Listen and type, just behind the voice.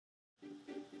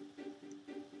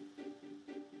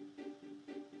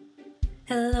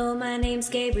Hello, my name's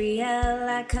Gabrielle.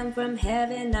 I come from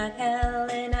heaven, not hell,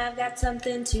 and I've got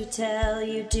something to tell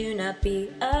you. Do not be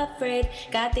afraid.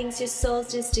 God thinks your soul's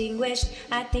distinguished.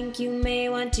 I think you may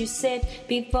want to sit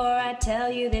before I tell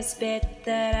you this bit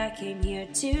that I came here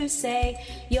to say.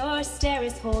 Your stare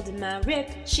is holding my rib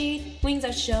sheet. Wings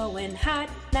are showing, hot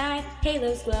night,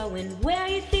 halos glowing. Where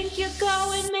you think you're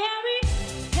going, Mary?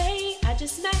 Hey, I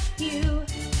just met you,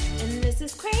 and this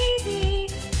is crazy,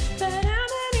 but I'm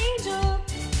an angel,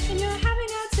 and you're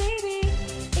having a baby.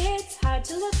 It's hard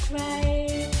to look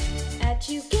right at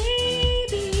you,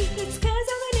 Gaby. It's 'cause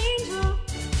I'm an angel,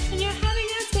 and you're having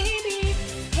a baby.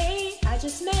 Hey, I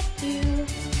just met you,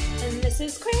 and this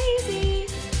is crazy,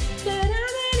 but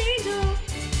I'm an angel,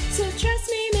 so trust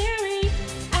me, Mary.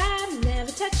 I've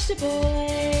never touched a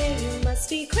boy. You must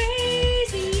be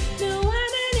crazy. No,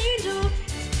 I'm an angel,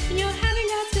 and you're having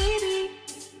God's baby.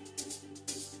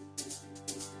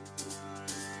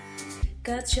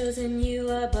 God's chosen you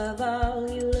above all.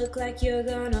 You look like you're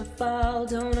gonna fall.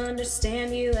 Don't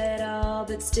understand you at all,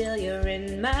 but still you're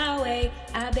in my way.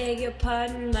 I beg your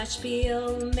pardon, my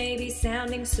spiel may be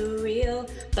sounding surreal,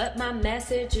 but my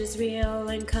message is real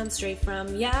and comes straight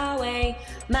from Yahweh.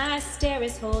 My stare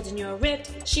is holding your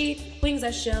ripped sheet. Wings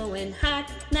are showing, hot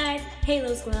night,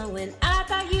 halos glowing. I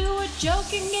thought you were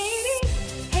joking, Gaby.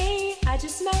 Hey, I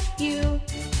just met you,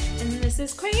 and this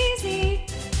is crazy,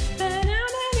 but I'm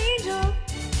an angel,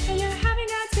 and you're having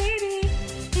God's baby.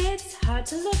 It's hard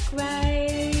to look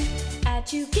right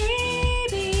at you,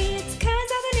 Gaby. It's 'cause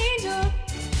I'm an angel,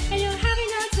 and you're having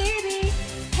God's baby.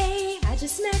 Hey, I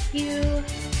just met you,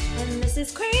 and this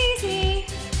is crazy.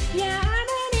 Yeah, I'm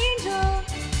an angel,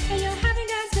 and you're having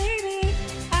God's baby.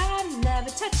 I've never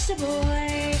touched a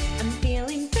boy. I'm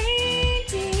feeling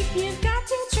fainty. You've got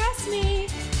to trust me.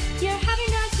 You're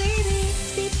having God's baby.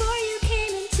 Before you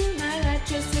came into my life,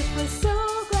 Joseph was so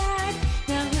glad.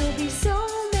 Now he'll be so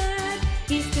mad.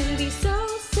 He's gonna be so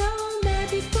mad.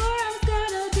 Before I was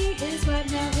gonna be his wife,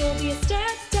 now he'll be a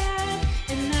stepdad.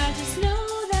 And I just know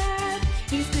that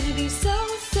he's gonna be so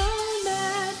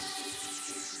mad.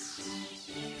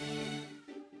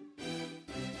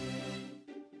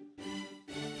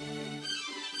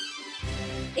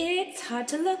 It's hard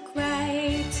to look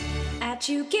right at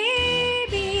you,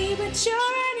 Gaby, but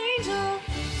you're an angel.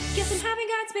 Guess I'm having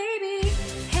God's baby.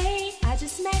 Hey, I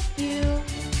just met you,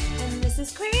 and this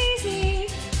is crazy.